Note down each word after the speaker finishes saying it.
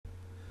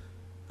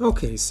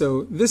Okay,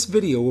 so this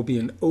video will be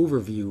an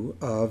overview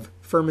of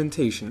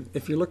fermentation.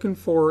 If you're looking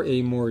for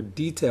a more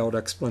detailed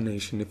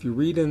explanation, if you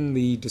read in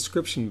the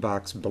description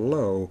box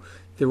below,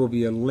 there will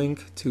be a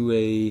link to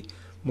a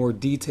more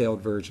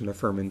detailed version of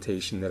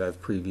fermentation that I've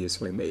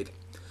previously made.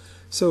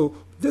 So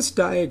this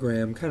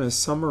diagram kind of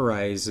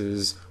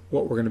summarizes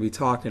what we're going to be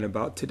talking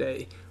about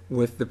today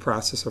with the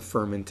process of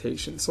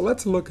fermentation. So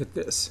let's look at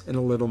this in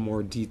a little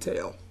more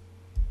detail.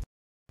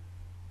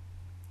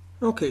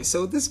 Okay,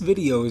 so this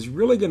video is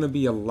really going to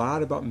be a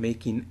lot about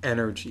making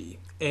energy.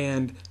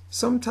 And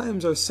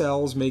sometimes our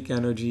cells make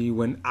energy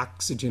when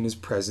oxygen is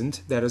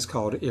present. That is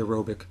called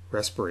aerobic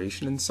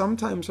respiration. And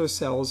sometimes our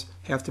cells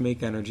have to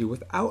make energy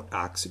without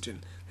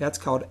oxygen. That's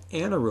called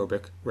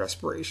anaerobic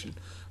respiration.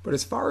 But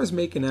as far as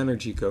making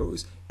energy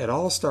goes, it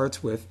all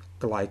starts with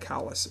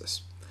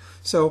glycolysis.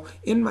 So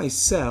in my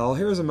cell,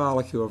 here's a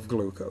molecule of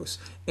glucose.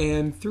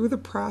 And through the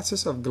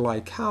process of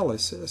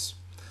glycolysis,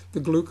 the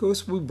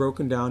glucose will be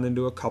broken down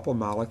into a couple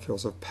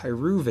molecules of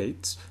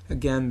pyruvates.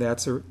 Again,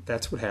 that's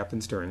what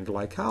happens during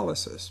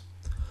glycolysis.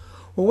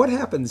 Well, what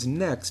happens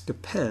next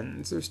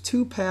depends. There's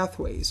two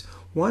pathways.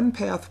 One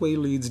pathway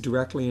leads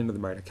directly into the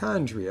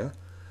mitochondria,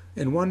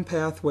 and one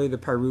pathway, the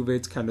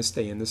pyruvates kind of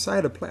stay in the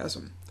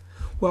cytoplasm.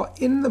 Well,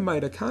 in the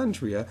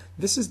mitochondria,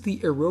 this is the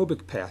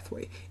aerobic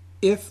pathway.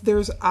 If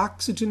there's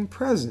oxygen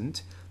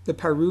present, the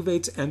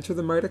pyruvates enter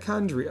the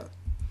mitochondria.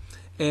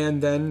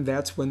 And then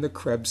that's when the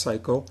Krebs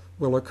cycle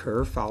will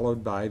occur,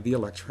 followed by the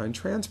electron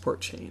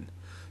transport chain.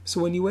 So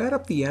when you add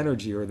up the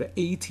energy, or the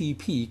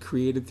ATP,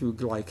 created through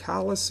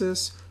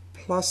glycolysis,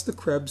 plus the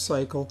Krebs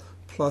cycle,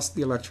 plus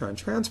the electron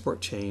transport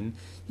chain,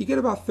 you get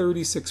about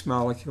 36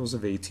 molecules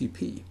of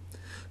ATP.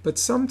 But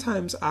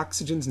sometimes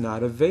oxygen's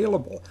not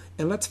available,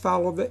 and let's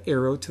follow the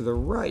arrow to the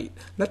right.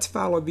 Let's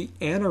follow the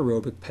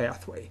anaerobic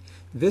pathway.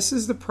 This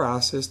is the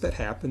process that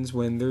happens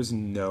when there's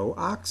no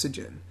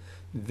oxygen.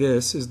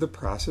 This is the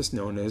process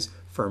known as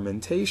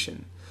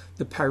fermentation.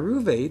 The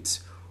pyruvates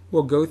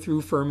will go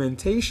through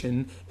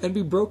fermentation and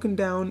be broken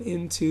down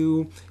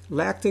into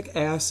lactic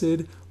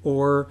acid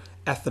or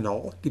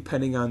ethanol,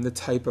 depending on the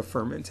type of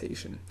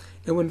fermentation.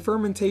 And when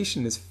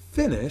fermentation is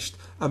finished,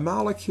 a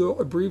molecule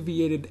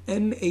abbreviated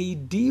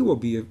NAD will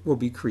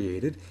be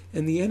created,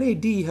 and the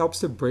NAD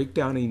helps to break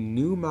down a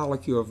new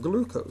molecule of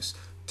glucose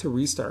to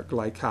restart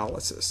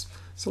glycolysis.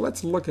 So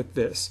let's look at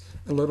this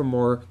a little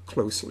more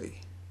closely.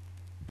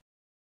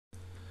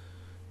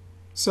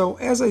 So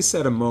as I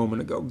said a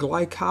moment ago,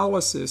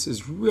 glycolysis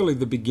is really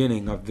the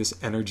beginning of this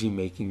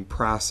energy-making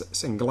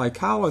process. And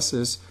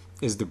glycolysis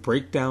is the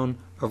breakdown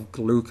of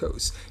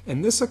glucose.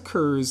 And this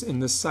occurs in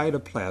the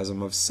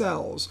cytoplasm of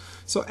cells.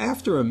 So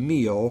after a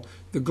meal,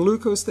 the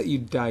glucose that you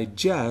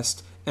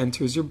digest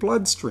enters your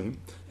bloodstream.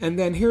 And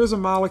then here's a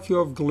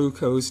molecule of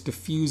glucose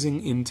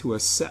diffusing into a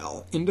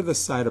cell, into the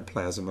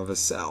cytoplasm of a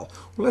cell.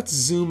 Well, let's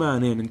zoom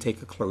on in and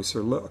take a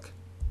closer look.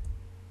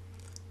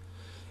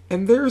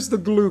 And there's the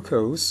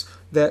glucose,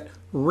 that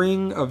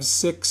ring of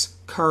 6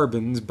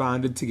 carbons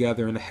bonded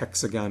together in a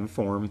hexagon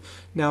form.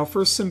 Now,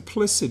 for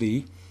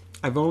simplicity,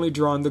 I've only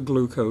drawn the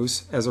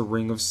glucose as a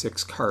ring of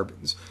 6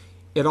 carbons.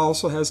 It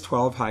also has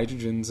 12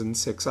 hydrogens and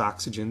 6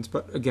 oxygens,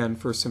 but again,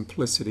 for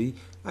simplicity,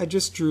 I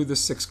just drew the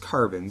 6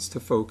 carbons to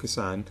focus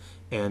on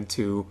and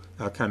to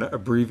kind of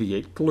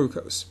abbreviate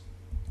glucose.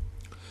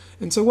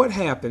 And so what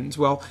happens?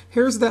 Well,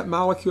 here's that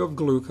molecule of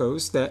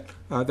glucose that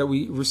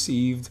we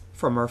received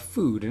from our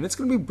food, and it's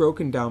going to be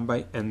broken down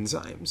by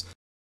enzymes.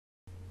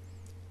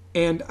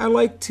 And I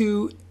like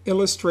to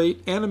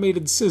illustrate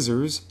animated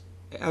scissors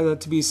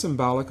to be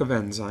symbolic of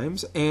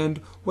enzymes, and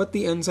what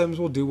the enzymes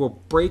will do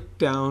will break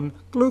down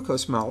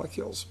glucose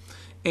molecules.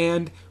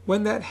 And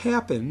when that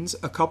happens,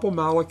 a couple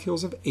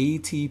molecules of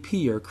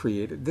ATP are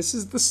created. This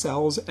is the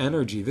cell's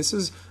energy. This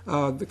is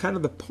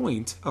the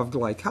point of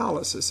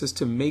glycolysis, is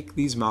to make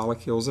these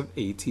molecules of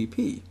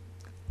ATP.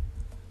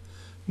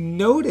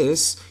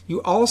 Notice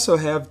you also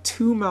have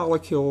 2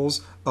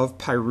 molecules of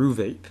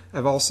pyruvate.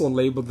 I've also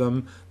labeled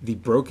them the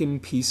broken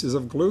pieces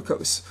of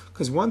glucose,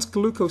 because once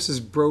glucose is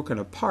broken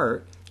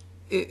apart,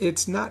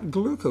 it's not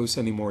glucose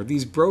anymore.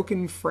 These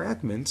broken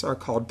fragments are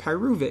called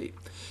pyruvate.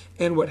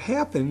 And what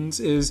happens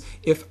is,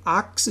 if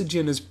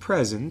oxygen is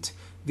present,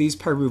 these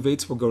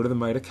pyruvates will go to the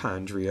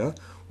mitochondria,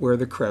 where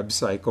the Krebs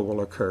cycle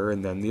will occur,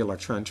 and then the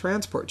electron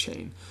transport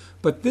chain.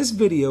 But this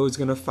video is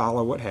going to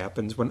follow what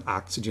happens when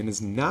oxygen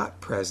is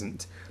not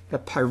present. The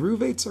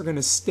pyruvates are going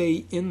to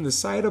stay in the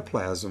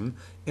cytoplasm,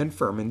 and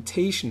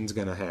fermentation is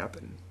going to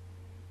happen.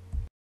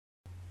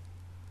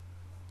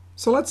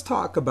 So let's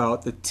talk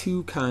about the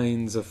 2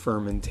 kinds of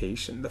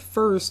fermentation. The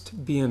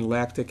first being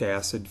lactic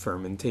acid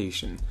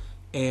fermentation.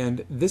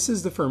 And this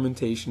is the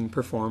fermentation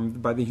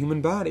performed by the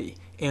human body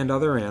and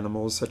other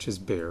animals such as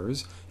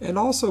bears, and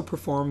also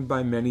performed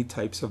by many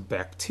types of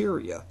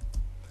bacteria.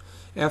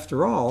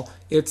 After all,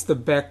 it's the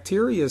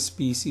bacteria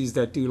species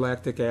that do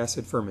lactic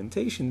acid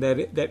fermentation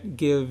that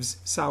gives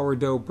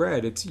sourdough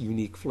bread its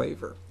unique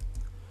flavor.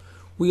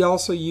 We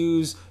also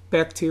use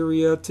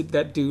bacteria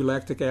that do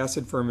lactic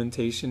acid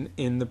fermentation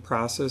in the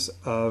process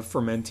of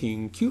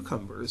fermenting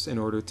cucumbers in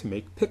order to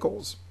make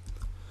pickles.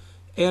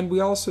 And we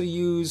also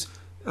use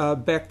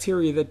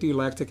bacteria that do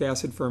lactic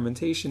acid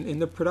fermentation in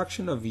the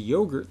production of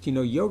yogurt. You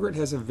know, yogurt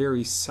has a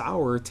very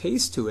sour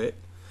taste to it,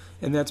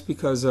 and that's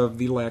because of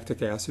the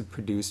lactic acid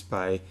produced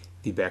by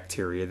the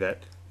bacteria that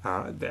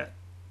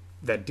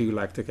do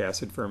lactic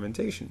acid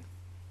fermentation.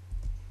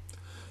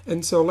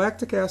 And so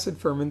lactic acid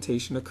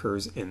fermentation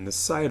occurs in the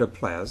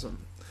cytoplasm.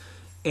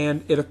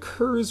 And it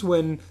occurs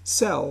when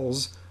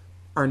cells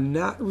are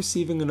not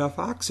receiving enough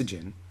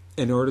oxygen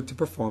in order to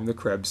perform the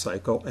Krebs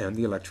cycle and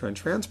the electron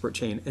transport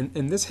chain.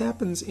 And this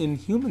happens in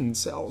human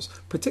cells,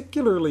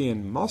 particularly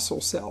in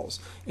muscle cells.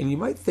 And you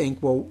might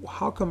think, well,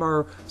 how come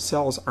our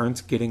cells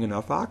aren't getting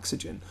enough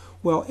oxygen?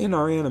 Well, in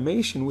our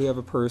animation, we have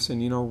a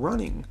person,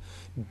 running.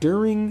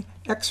 During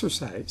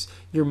exercise,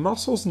 your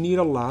muscles need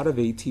a lot of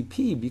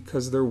ATP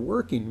because they're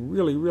working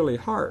really, really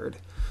hard.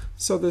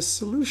 So the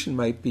solution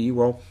might be,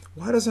 well,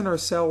 why doesn't our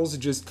cells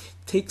just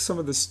take some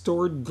of the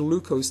stored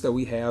glucose that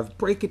we have,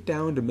 break it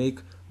down to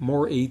make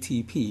more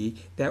ATP?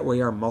 That way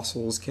our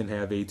muscles can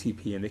have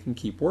ATP and they can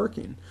keep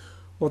working.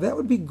 Well, that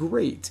would be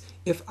great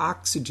if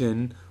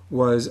oxygen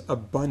was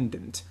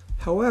abundant.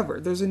 However,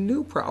 there's a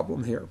new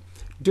problem here.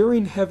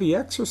 During heavy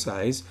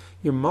exercise,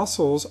 your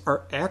muscles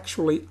are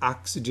actually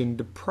oxygen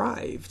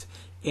deprived.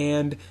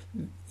 And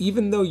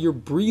even though you're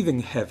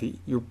breathing heavy,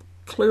 you're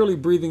clearly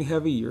breathing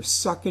heavy, you're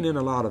sucking in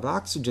a lot of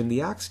oxygen,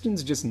 the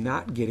oxygen's just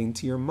not getting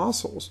to your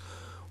muscles.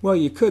 Well,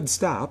 you could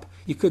stop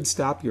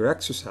your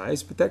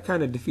exercise, but that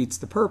kind of defeats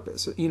the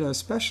purpose.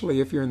 Especially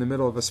if you're in the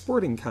middle of a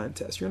sporting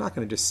contest. You're not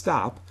going to just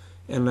stop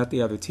and let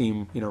the other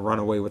team, run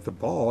away with the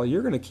ball.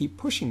 You're going to keep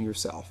pushing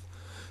yourself.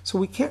 So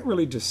we can't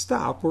really just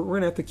stop. We're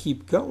going to have to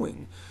keep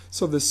going.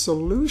 So the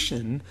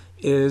solution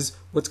is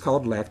what's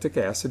called lactic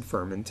acid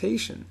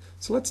fermentation.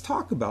 So let's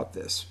talk about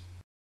this.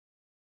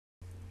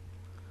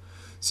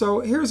 So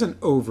here's an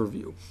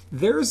overview.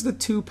 There's the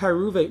two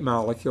pyruvate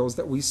molecules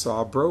that we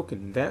saw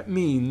broken. That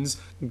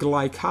means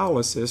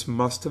glycolysis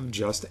must have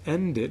just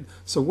ended.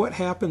 So what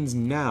happens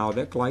now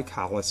that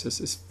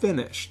glycolysis is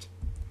finished?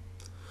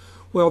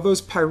 Well,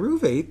 those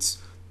pyruvates,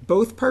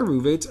 both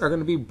pyruvates are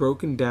going to be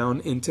broken down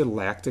into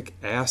lactic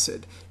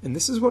acid. And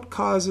this is what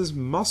causes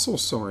muscle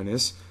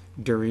soreness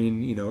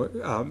during,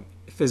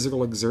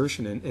 physical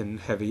exertion and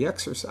heavy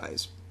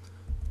exercise.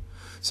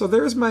 So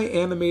there's my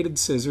animated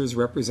scissors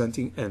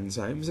representing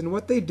enzymes, and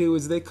what they do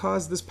is they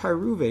cause this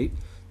pyruvate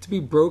to be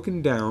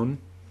broken down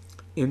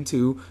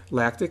into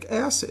lactic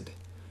acid.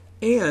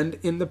 And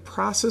in the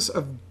process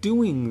of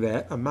doing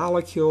that, a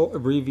molecule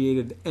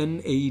abbreviated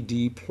NAD+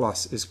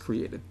 is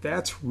created.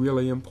 That's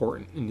really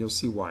important, and you'll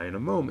see why in a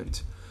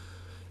moment.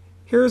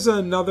 Here's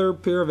another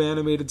pair of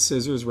animated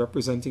scissors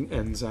representing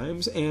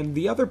enzymes, and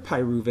the other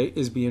pyruvate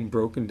is being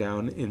broken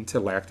down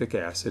into lactic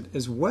acid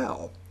as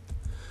well.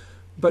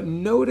 But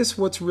notice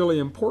what's really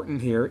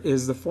important here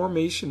is the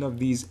formation of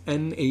these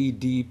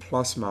NAD+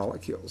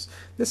 molecules.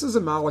 This is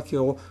a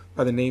molecule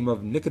by the name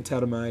of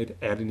nicotinamide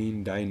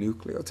adenine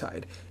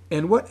dinucleotide.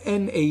 And what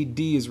NAD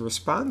is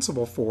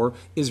responsible for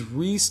is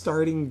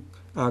restarting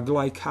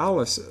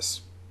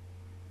glycolysis.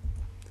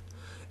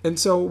 And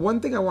so one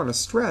thing I want to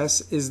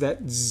stress is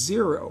that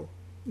zero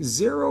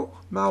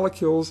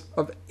molecules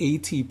of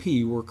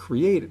ATP were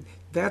created.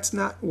 That's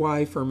not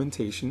why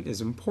fermentation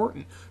is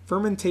important.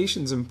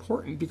 Fermentation is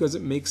important because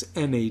it makes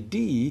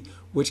NAD,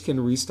 which can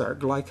restart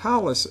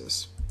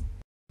glycolysis.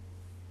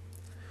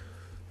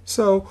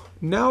 So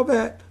now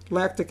that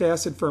lactic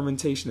acid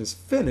fermentation is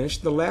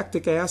finished, the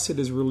lactic acid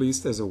is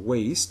released as a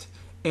waste,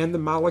 and the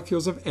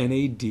molecules of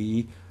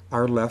NAD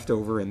are left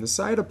over in the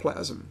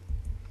cytoplasm.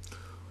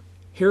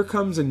 Here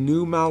comes a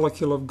new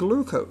molecule of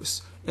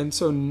glucose. And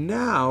so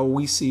now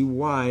we see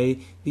why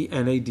the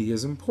NAD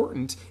is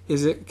important,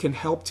 is it can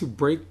help to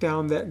break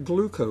down that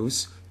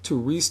glucose to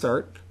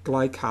restart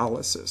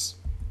glycolysis.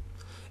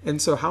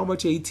 And so how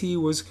much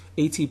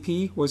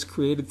ATP was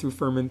created through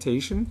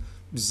fermentation?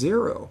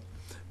 0.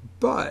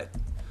 But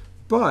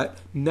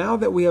now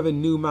that we have a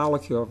new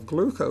molecule of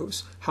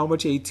glucose, how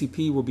much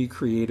ATP will be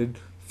created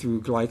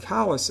through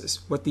glycolysis?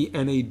 What the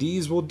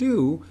NADs will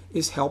do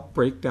is help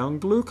break down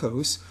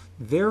glucose,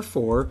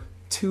 therefore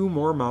 2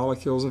 more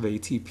molecules of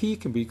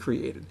ATP can be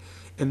created.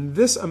 And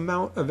this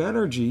amount of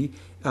energy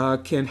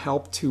can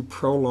help to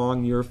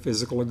prolong your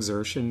physical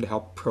exertion, to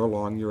help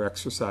prolong your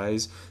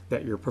exercise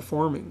that you're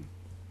performing.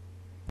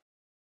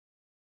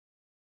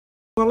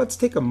 Well, let's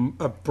take a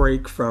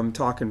break from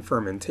talking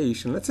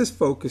fermentation. Let's just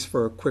focus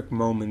for a quick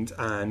moment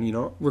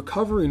on,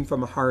 recovering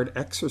from a hard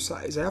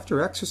exercise.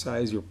 After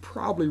exercise, you're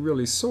probably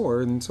really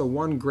sore, and so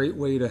one great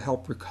way to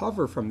help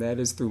recover from that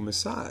is through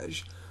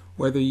massage.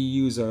 Whether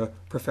you use a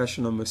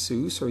professional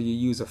masseuse or you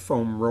use a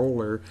foam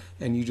roller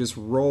and you just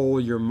roll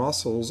your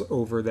muscles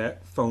over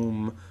that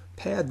foam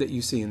pad that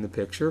you see in the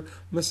picture,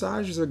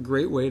 massage is a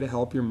great way to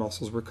help your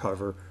muscles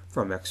recover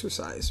from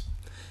exercise.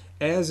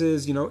 As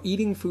is,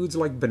 eating foods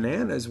like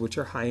bananas, which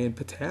are high in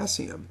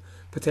potassium.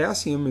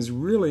 Potassium is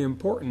really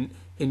important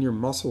in your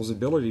muscles'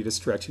 ability to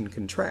stretch and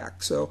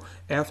contract. So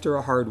after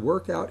a hard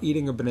workout,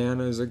 eating a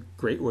banana is a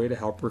great way to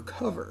help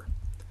recover.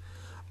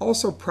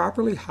 Also,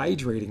 properly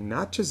hydrating,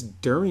 not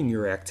just during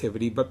your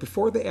activity, but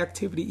before the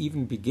activity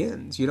even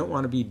begins. You don't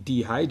want to be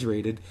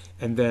dehydrated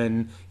and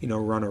then,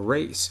 run a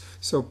race.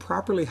 So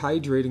properly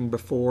hydrating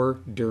before,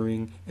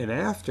 during, and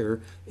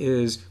after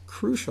is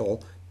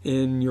crucial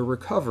in your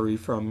recovery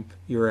from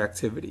your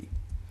activity.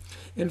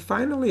 And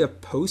finally, a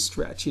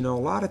post-stretch. A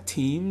lot of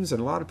teams and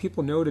a lot of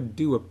people know to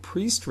do a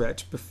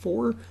pre-stretch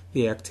before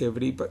the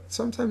activity, but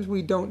sometimes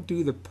we don't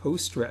do the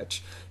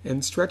post-stretch.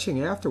 And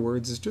stretching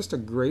afterwards is just a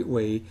great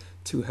way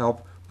to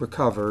help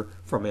recover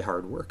from a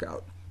hard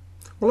workout.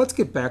 Well, let's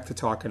get back to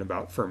talking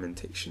about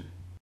fermentation.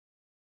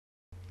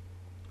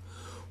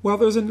 Well,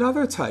 there's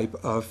another type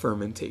of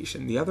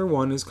fermentation. The other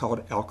one is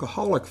called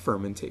alcoholic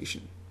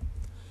fermentation.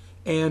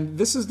 And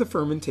this is the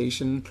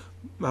fermentation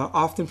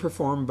often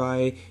performed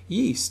by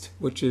yeast,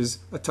 which is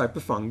a type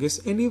of fungus,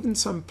 and even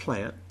some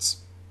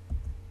plants.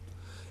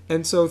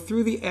 And so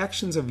through the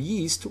actions of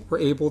yeast, we're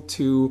able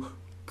to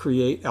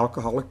create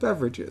alcoholic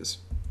beverages.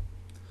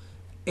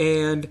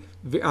 And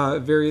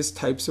various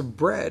types of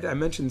bread. I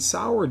mentioned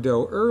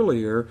sourdough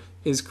earlier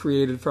is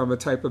created from a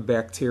type of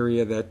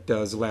bacteria that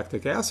does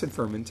lactic acid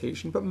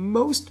fermentation, but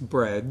most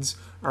breads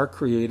are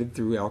created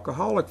through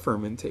alcoholic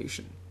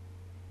fermentation.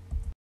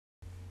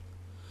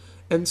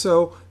 And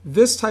so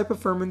this type of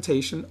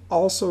fermentation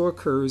also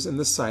occurs in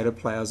the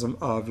cytoplasm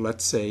of,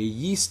 let's say,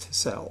 yeast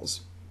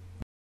cells.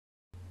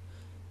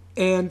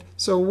 And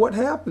so what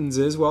happens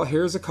is, well,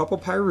 here's a couple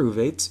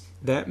pyruvates.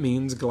 That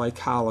means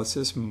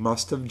glycolysis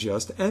must have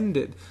just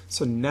ended.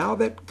 So now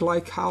that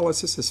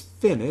glycolysis is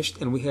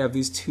finished and we have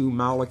these two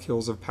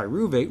molecules of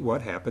pyruvate,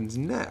 what happens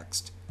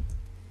next?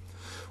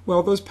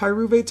 Well, those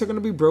pyruvates are going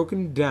to be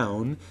broken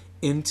down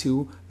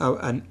into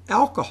an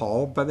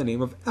alcohol by the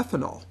name of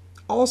ethanol.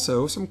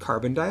 Also, some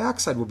carbon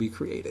dioxide will be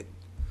created.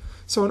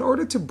 So in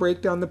order to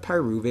break down the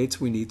pyruvates,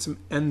 we need some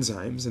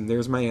enzymes, and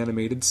there's my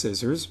animated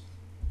scissors.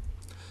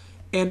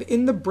 And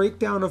in the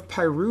breakdown of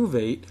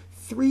pyruvate,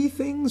 three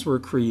things were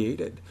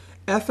created.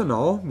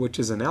 Ethanol, which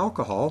is an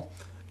alcohol,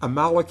 a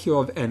molecule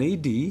of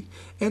NAD,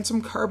 and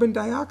some carbon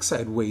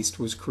dioxide waste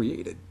was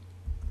created.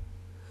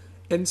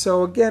 And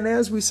so again,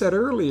 as we said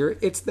earlier,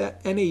 it's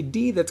that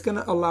NAD that's going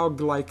to allow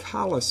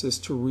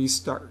glycolysis to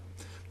restart.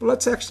 But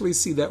let's actually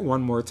see that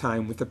one more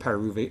time with the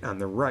pyruvate on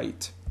the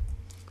right.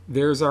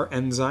 There's our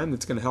enzyme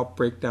that's going to help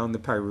break down the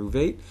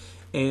pyruvate.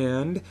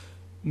 And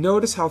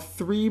notice how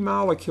three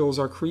molecules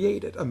are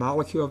created. A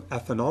molecule of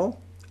ethanol,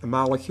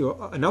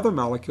 another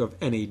molecule of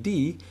NAD,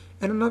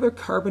 and another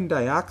carbon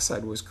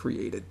dioxide was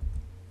created.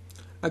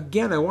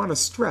 Again, I want to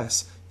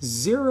stress,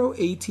 0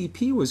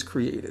 ATP was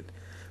created.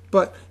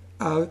 But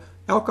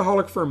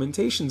alcoholic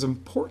fermentation is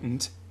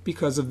important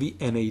because of the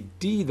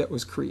NAD that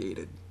was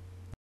created.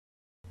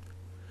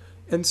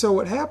 And so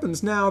what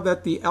happens now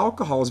that the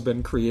alcohol has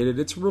been created,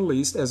 it's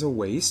released as a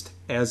waste,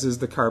 as is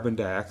the carbon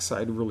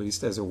dioxide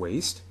released as a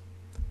waste.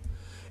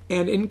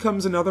 And in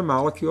comes another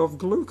molecule of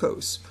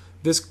glucose.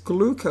 This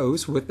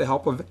glucose, with the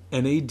help of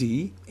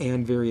NAD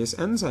and various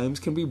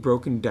enzymes, can be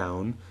broken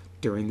down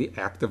during the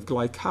act of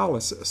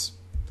glycolysis.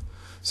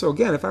 So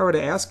again, if I were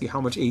to ask you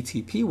how much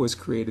ATP was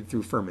created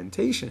through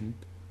fermentation,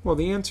 well,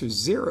 the answer is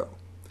 0.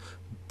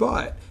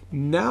 But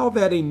now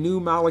that a new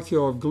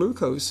molecule of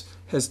glucose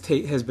has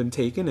been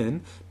taken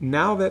in,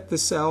 now that the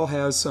cell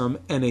has some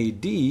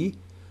NAD,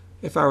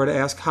 if I were to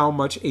ask how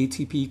much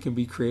ATP can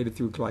be created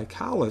through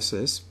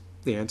glycolysis,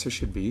 the answer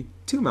should be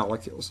 2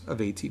 molecules of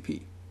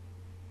ATP.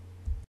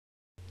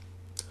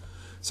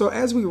 So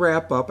as we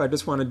wrap up, I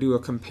just want to do a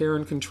compare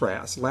and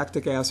contrast.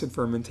 Lactic acid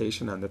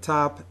fermentation on the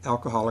top,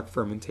 alcoholic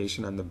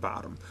fermentation on the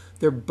bottom.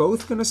 They're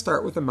both going to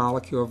start with a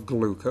molecule of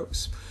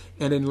glucose.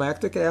 And in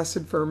lactic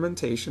acid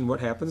fermentation,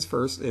 what happens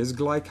first is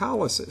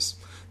glycolysis.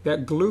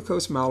 That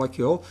glucose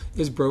molecule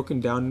is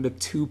broken down into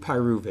 2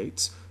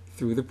 pyruvates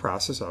through the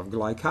process of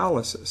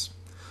glycolysis.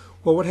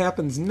 Well, what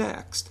happens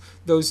next?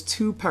 Those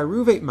 2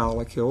 pyruvate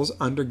molecules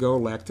undergo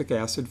lactic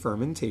acid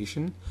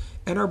fermentation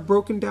and are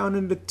broken down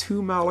into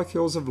 2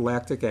 molecules of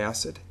lactic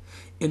acid.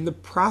 In the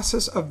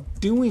process of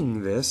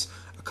doing this,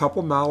 a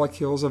couple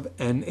molecules of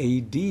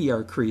NAD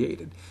are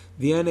created.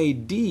 The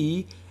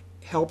NAD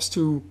helps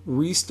to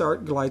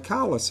restart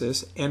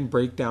glycolysis and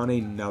break down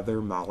another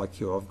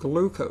molecule of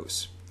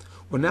glucose.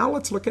 Well, now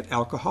let's look at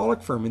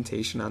alcoholic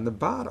fermentation on the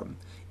bottom.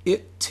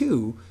 It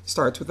too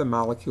starts with a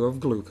molecule of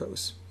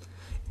glucose.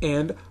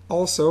 And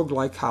also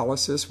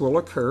glycolysis will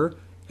occur,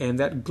 and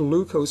that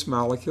glucose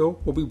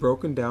molecule will be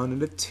broken down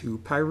into 2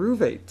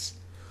 pyruvates.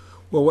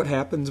 Well, what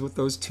happens with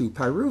those 2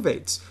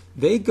 pyruvates?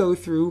 They go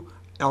through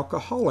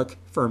alcoholic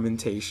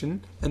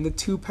fermentation, and the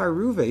 2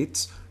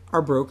 pyruvates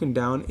are broken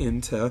down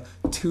into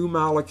 2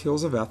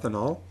 molecules of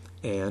ethanol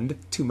and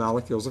 2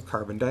 molecules of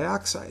carbon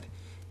dioxide.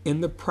 In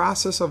the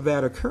process of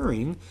that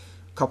occurring,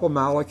 a couple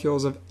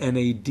molecules of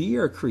NAD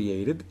are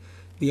created.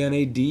 The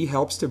NAD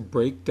helps to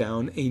break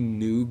down a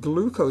new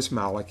glucose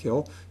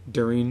molecule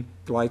during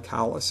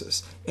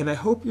glycolysis. And I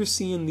hope you're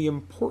seeing the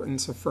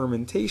importance of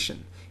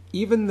fermentation.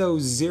 Even though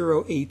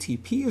 0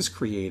 ATP is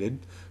created,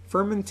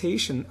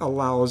 fermentation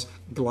allows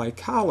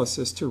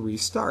glycolysis to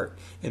restart.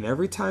 And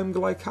every time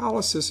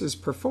glycolysis is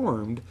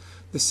performed,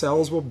 the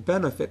cells will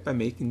benefit by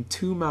making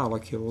 2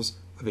 molecules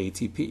of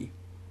ATP.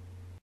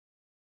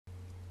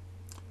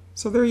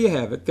 So there you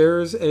have it.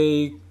 There's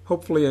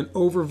hopefully an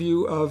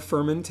overview of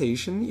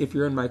fermentation. If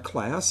you're in my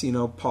class,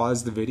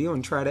 pause the video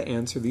and try to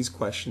answer these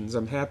questions.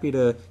 I'm happy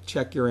to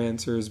check your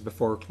answers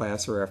before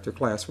class or after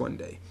class one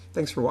day.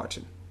 Thanks for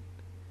watching.